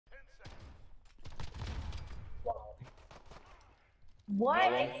What?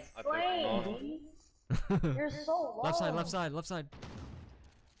 I Explain, dude. You're so low. Left side, left side, left side.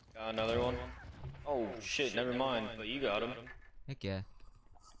 Got another one. Oh shit, never mind. But you got him. Heck yeah.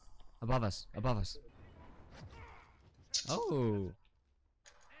 Above us, above us. Oh.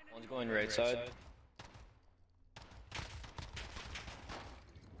 One's going right side.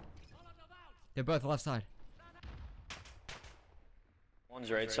 They're both left side.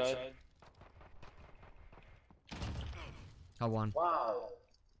 One's right side. Got one. Wow.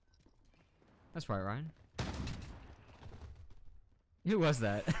 That's right, Ryan. Who was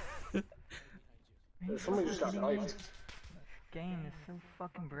that? Somebody just got knifed. Game is so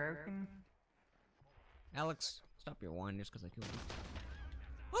fucking broken. Alex, stop your whine just because I killed you.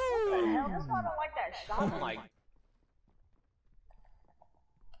 What the hell? That's why I don't like that shot. Oh my.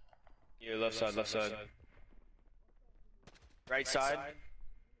 Here, left side, left side. Right side.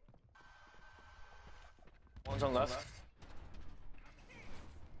 One's on left.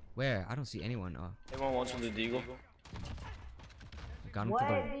 Where? I don't see anyone. Oh, Everyone wants from the deagle. I got him What? to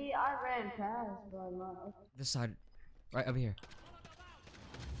I ran past, but not. this side. Right over here.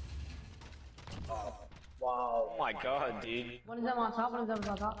 Wow. Oh my god, dude. One of them on top, one of them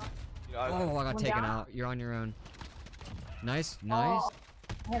on top. Oh, I got One taken down? out. You're on your own. Nice, nice. Oh,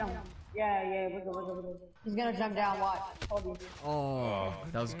 hit him. Yeah, we're good. He's gonna jump down, watch. Hold you. Oh,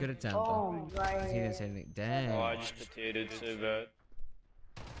 that was a good attempt. Oh, Though. right. He didn't say anything. Oh, I Dang. just potatoed so bad.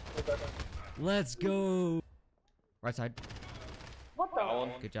 Let's go. Right side. What That the?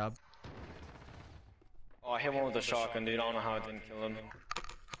 one. Good job. Oh, I hit one with a shotgun, dude. I don't know how it didn't kill him.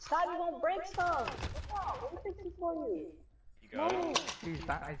 Stop, you gonna break stuff. What the fuck for you? You got it. He's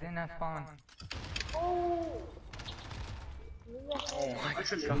in that spawn. Oh. Oh my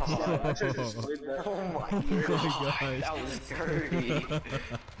god. Oh my God. That was dirty.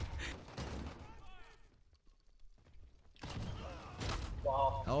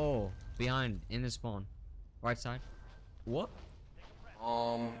 Wow. Oh, behind, in the spawn. Right side. What?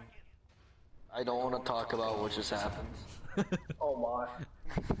 I don't want to talk about what just happened. Oh my.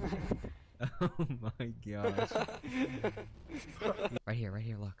 Oh my gosh. Right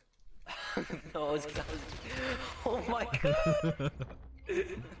here, look. No, it's oh my god. Are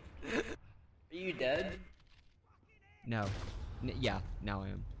you dead? No. Yeah, now I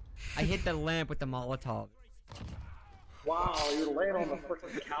am. I hit the lamp with the Molotov. Wow, you're laying on the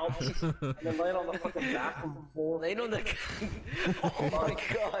freaking couch and then laying on the fucking bathroom floor. Laying on the. Oh my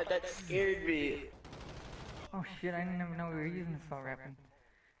god, that scared me. Oh shit, I didn't even know we were using assault weapon.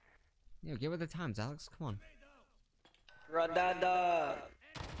 Yo, get with the times, Alex. Come on. Radada.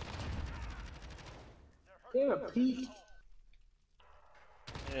 Damn it, Pete.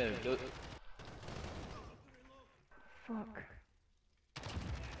 Yeah, go. Fuck.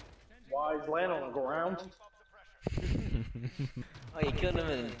 Why he's laying on the ground? Oh, you killed him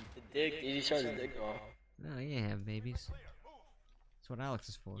in the dick. You just shot his dick off. No, you ain't have babies. That's what Alex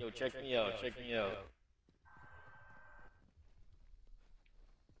is for. Yo, check me out. Check me out.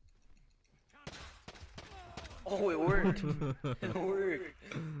 Oh, it worked. It worked.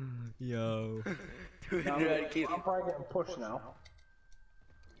 Yo. Dude, I'm probably getting pushed now.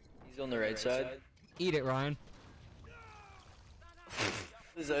 He's on the right side. Eat it, Ryan.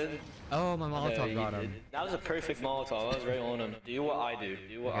 Is that? Oh, my Molotov Yeah, got you him. did. That was a perfect Molotov. I was right on him. Do what I do.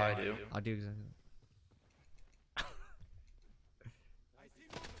 Do what I do. I'll do exactly.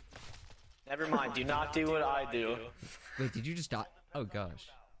 Never mind. Do not do what I do. Wait, did you just die? Oh gosh.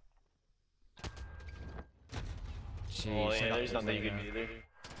 Jeez, Oh I yeah, got- there's nothing you can do there.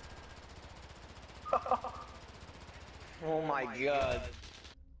 Oh my god.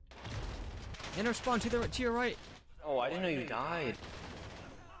 Inner spawn to your right. Oh, I didn't know you died.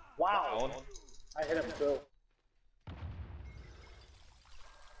 Wow. I hit him too.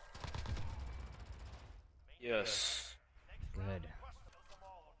 Yes. Good.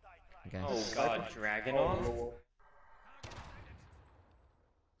 Okay. Oh god, Dragonov? Oh,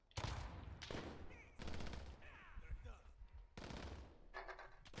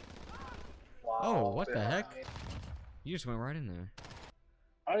 wow. Oh, what the heck? You just went right in there.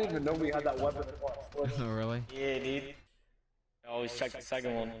 I didn't even know we had that weapon. Oh, really? Yeah, dude. I always check the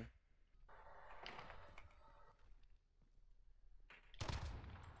second one.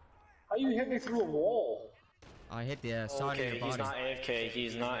 How you hit me through a wall? I hit the side of Okay, your he's body. not AFK.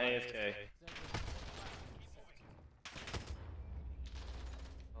 He's not AFK.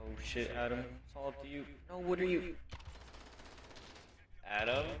 Oh shit, Adam. It's all up to you. No, what are you?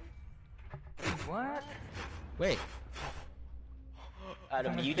 Adam? What? Wait.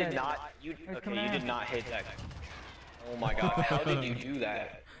 Adam, you did not. You okay? You did not hit that. Oh my god! How did you do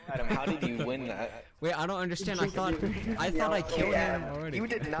that? Adam, how did you win that? Wait, I don't understand. I thought I killed him already. You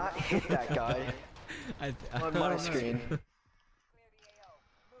did not hit that guy on my screen.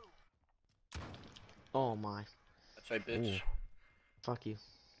 Oh my. That's right, bitch. Ooh. Fuck you.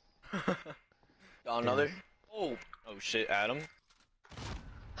 Another? Oh. Oh shit, Adam.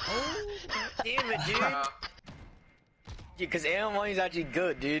 Oh, damn it, dude. Because Adam Money's actually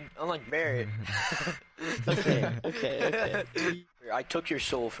good, dude. Unlike Barrett. Okay. I took your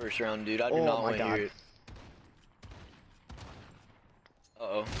soul first round, dude. I did not want to hear it.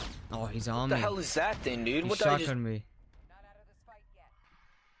 Uh-oh. Oh, he's on What me. the hell is that thing, dude? He What did I just... shotgunned me.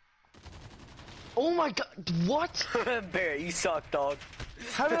 Oh my god, what? Barrett, you suck, dog.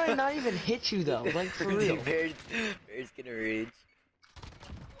 How did I not even hit you though? Like for real. Barrett's gonna rage.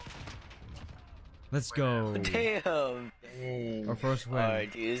 Let's go. Damn. Our first win.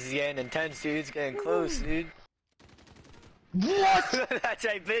 Alright, dude. This is getting intense, dude. It's getting close, dude. What? That's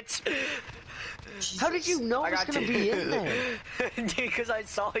right, bitch. How did you know I was gonna be in there? Dude, because I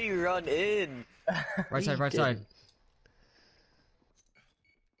saw you run in. Right side, right side.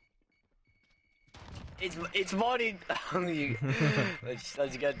 It's money.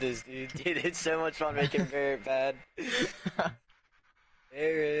 Let's get this, dude. Dude, it's so much fun making Barrett bad.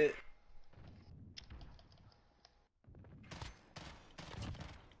 Barrett.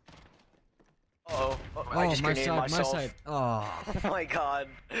 Uh-oh. I just my grenaded side, myself. my side. Oh. Oh my god.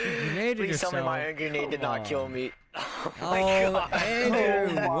 Grenaded Please tell me yourself. my own grenade did not kill me. Oh my Oh, god.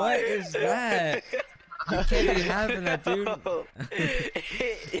 Andrew, what is that? You can't be having that, dude.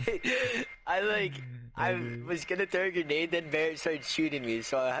 I was gonna throw a grenade, then Barrett started shooting me,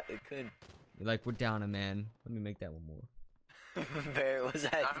 so I couldn't. You're like, we're down a man. Let me make that one more. Barrett, was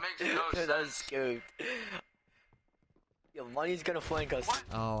that? That makes no sense. That was scoped. Yo, Money's gonna flank us. What?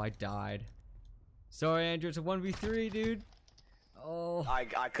 Oh, I died. Sorry, Andrew. It's a 1v3, dude. Oh. I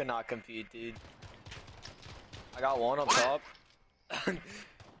could not compete, dude. I got one up top.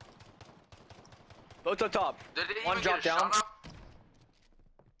 Both up top. Did it One even drop get a down. shot up?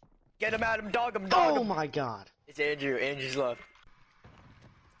 Get him, Adam. Dog him. Dog Oh him. my god. It's Andrew. Andrew's left.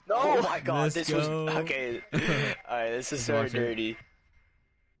 No. Oh my god. Let's This go. was okay. Alright, this is so Watch it. dirty.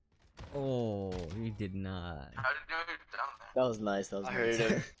 Oh, he did not. How did you get down there? That was nice. That was I nice.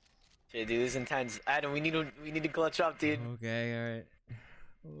 heard him. Shit, dude, this is intense. Adam, we need to clutch up, dude. Okay, alright.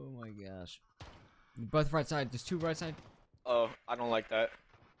 Oh my gosh. Both right side. There's two right side. Oh, I don't like that.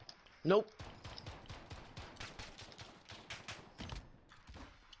 Nope.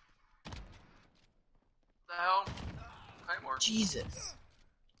 What the hell? Claymore. Jesus.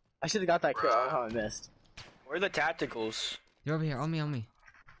 I should have got that kill. I don't know how I missed. Where are the tacticals? They're over here. On me, on me.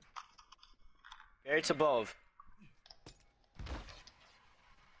 Barrett's above.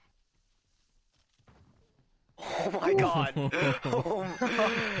 Oh my god.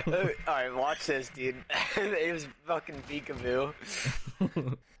 Alright, watch this, dude. It was fucking peekaboo.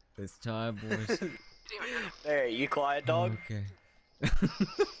 It's time, boys. There, you quiet, dog? Okay.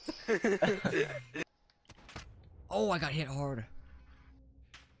 Oh, I got hit hard.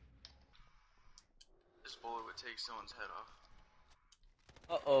 This bullet would take someone's head off.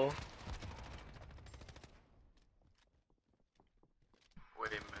 Uh-oh. Wait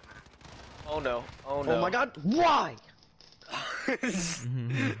a minute. Oh no. Oh no. Oh my god. Why?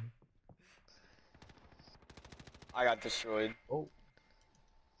 I got destroyed. Oh.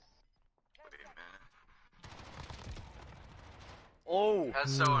 Wait a minute. Oh!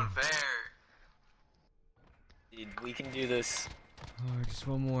 That's so unfair. Dude, we can do this. Oh, just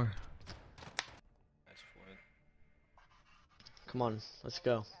one more. That's fine. Come on, let's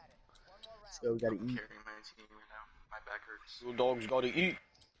go. Let's go. We gotta I'm eat. carrying my team right now. My back hurts. Little dogs gotta eat.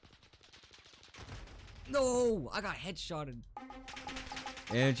 No, I got headshotted.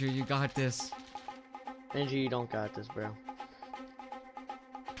 Andrew, you got this. Andrew, you don't got this, bro.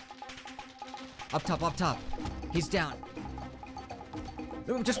 Up top, up top. He's down.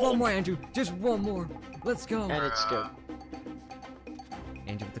 Oh, just one more, Andrew. Just one more. Let's go. And it's good.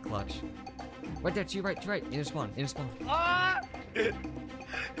 Andrew with the clutch. Right there, to your right, to your right. Inner spawn, inner spawn. Ah!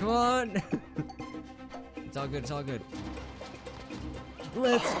 Come on. It's all good, it's all good.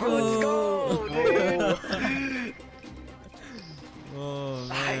 Let's go. Let's go, dude! Oh,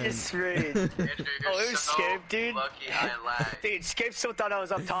 man. I just sprayed. Andrew, Oh, you're it was so Skip, dude. lucky I lagged. Dude, Skip still thought I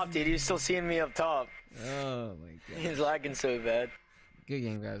was up top, dude. He was still seeing me up top. Oh, my God. He's lagging so bad. Good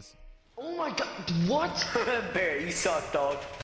game, guys. Oh my god. What? Barry, you suck, dog.